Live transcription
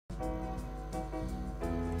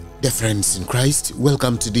Dear friends in Christ,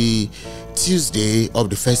 welcome to the Tuesday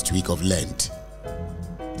of the first week of Lent.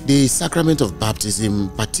 The sacrament of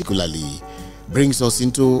baptism particularly brings us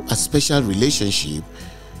into a special relationship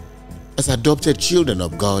as adopted children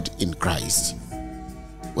of God in Christ.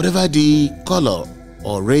 Whatever the color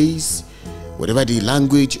or race, whatever the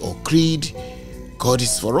language or creed, God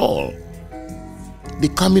is for all. The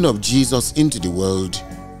coming of Jesus into the world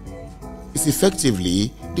is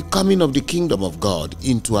effectively the coming of the kingdom of God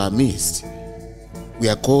into our midst. We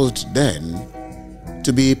are called then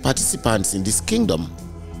to be participants in this kingdom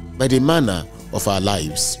by the manner of our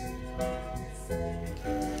lives.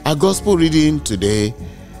 Our gospel reading today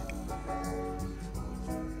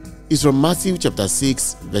is from Matthew chapter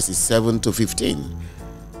 6 verses 7 to 15.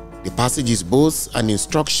 The passage is both an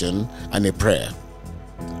instruction and a prayer.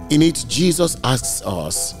 In it, Jesus asks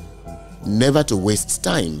us never to waste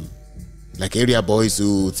time, like area boys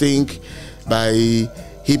who think by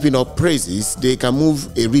heaping up praises they can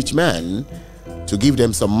move a rich man to give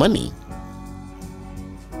them some money.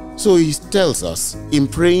 So he tells us, in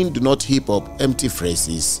praying, do not heap up empty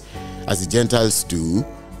phrases as the Gentiles do,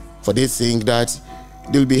 for they think that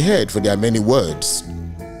they'll be heard for their many words.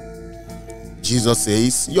 Jesus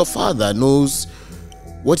says, your Father knows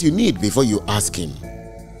what you need before you ask him.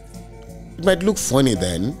 It might look funny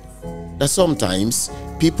then that sometimes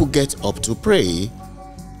people get up to pray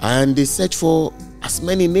and they search for as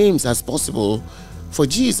many names as possible for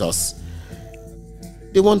Jesus.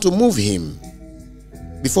 They want to move him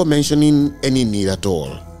before mentioning any need at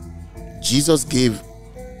all. Jesus gave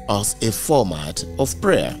us a format of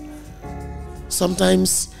prayer.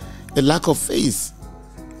 Sometimes the lack of faith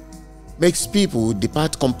makes people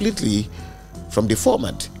depart completely from the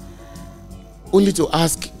format, only to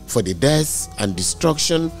ask for the death and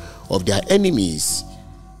destruction of their enemies.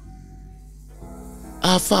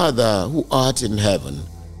 Our Father who art in heaven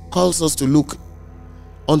calls us to look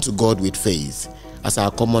unto God with faith as our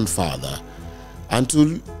common Father, and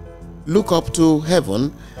to look up to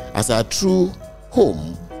heaven as our true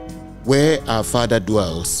home where our Father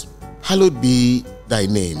dwells. Hallowed be thy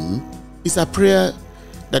name is a prayer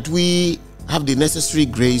that we have the necessary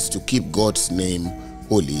grace to keep God's name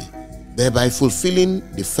holy, thereby fulfilling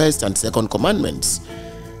the first and second commandments.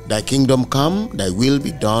 Thy kingdom come, thy will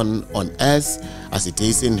be done on earth as it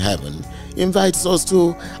is in heaven, invites us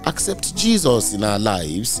to accept Jesus in our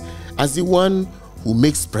lives as the one who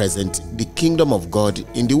makes present the kingdom of God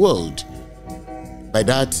in the world. By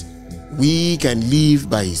that, we can live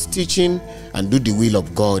by his teaching and do the will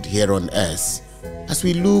of God here on earth as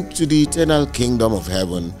we look to the eternal kingdom of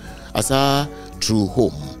heaven as our true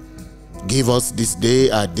home. Give us this day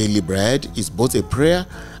our daily bread is both a prayer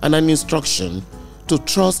and an instruction to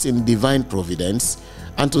trust in divine providence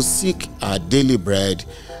and to seek our daily bread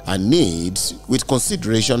and needs with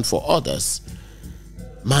consideration for others.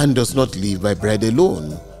 Man does not live by bread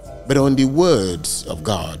alone, but on the words of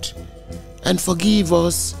God. And forgive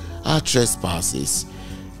us our trespasses.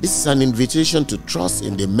 This is an invitation to trust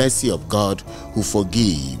in the mercy of God who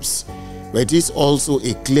forgives, but it is also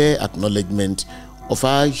a clear acknowledgement of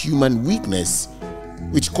our human weakness,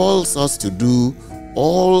 which calls us to do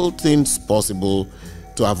all things possible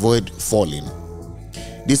to avoid falling.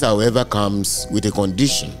 This, however, comes with a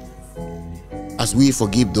condition: as we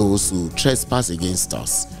forgive those who trespass against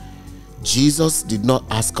us. Jesus did not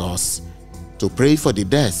ask us to pray for the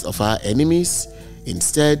death of our enemies.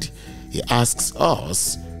 Instead, he asks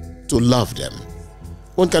us to love them.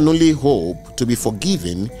 One can only hope to be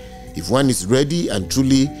forgiven if one is ready and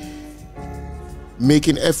truly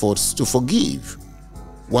making efforts to forgive.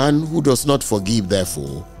 One who does not forgive,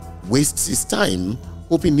 therefore, wastes his time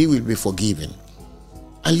hoping he will be forgiven.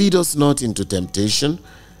 And lead us not into temptation.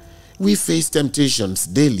 We face temptations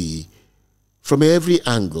daily from every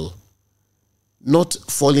angle. Not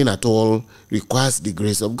falling at all requires the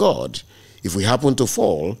grace of God. If we happen to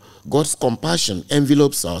fall, God's compassion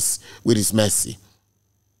envelopes us with his mercy.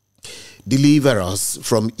 Deliver us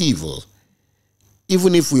from evil.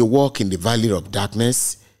 Even if we walk in the valley of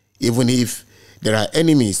darkness, even if there are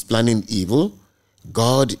enemies planning evil,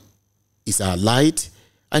 God is our light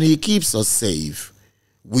and he keeps us safe.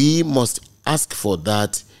 We must ask for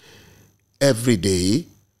that every day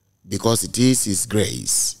because it is his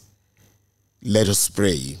grace. Let us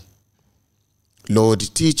pray. Lord,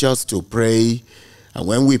 teach us to pray, and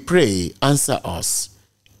when we pray, answer us.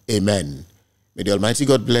 Amen. May the Almighty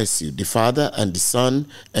God bless you, the Father and the Son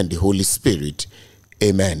and the Holy Spirit.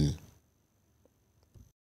 Amen.